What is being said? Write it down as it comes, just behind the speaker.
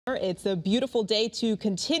It's a beautiful day to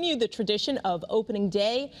continue the tradition of opening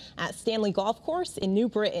day at Stanley Golf Course in New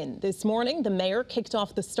Britain. This morning, the mayor kicked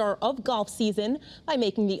off the start of golf season by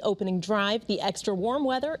making the opening drive the extra warm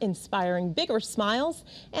weather, inspiring bigger smiles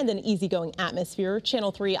and an easygoing atmosphere.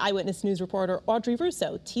 Channel 3 Eyewitness News reporter Audrey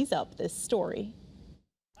Russo tees up this story.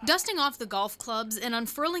 Dusting off the golf clubs and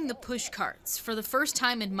unfurling the push carts for the first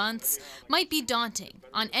time in months might be daunting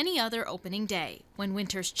on any other opening day when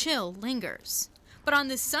winter's chill lingers. But on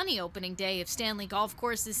this sunny opening day of Stanley Golf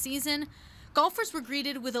Course this season, golfers were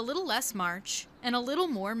greeted with a little less March and a little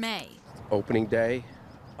more May. Opening day,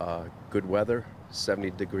 good weather,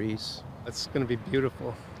 70 degrees. It's going to be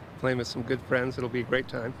beautiful. Playing with some good friends, it'll be a great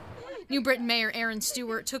time. New Britain Mayor Aaron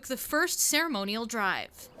Stewart took the first ceremonial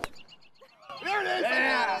drive. There it is!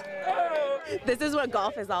 Yeah. This is what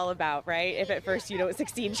golf is all about, right? If at first you don't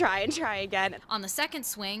succeed, try and try again. On the second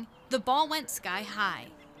swing, the ball went sky high,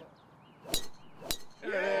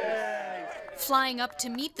 flying up to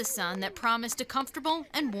meet the sun that promised a comfortable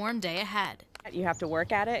and warm day ahead. You have to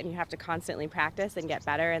work at it and you have to constantly practice and get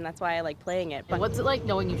better, and that's why I like playing it. But what's it like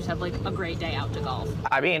knowing you just have like a great day out to golf?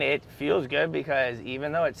 I mean, it feels good because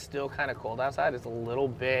even though it's still kind of cold outside, it's a little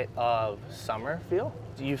bit of summer feel.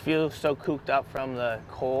 You feel so cooped up from the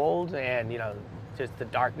cold and, you know, just the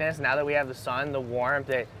darkness. Now that we have the sun, the warmth,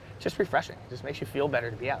 it's just refreshing. It just makes you feel better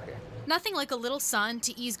to be out here. Nothing like a little sun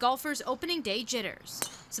to ease golfers' opening day jitters,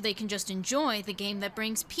 so they can just enjoy the game that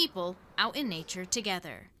brings people out in nature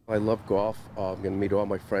together. I love golf. I'm going to meet all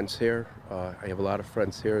my friends here. I have a lot of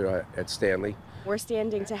friends here at Stanley. We're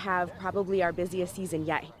standing to have probably our busiest season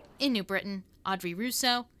yet. In New Britain, Audrey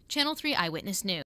Russo, Channel 3 Eyewitness News.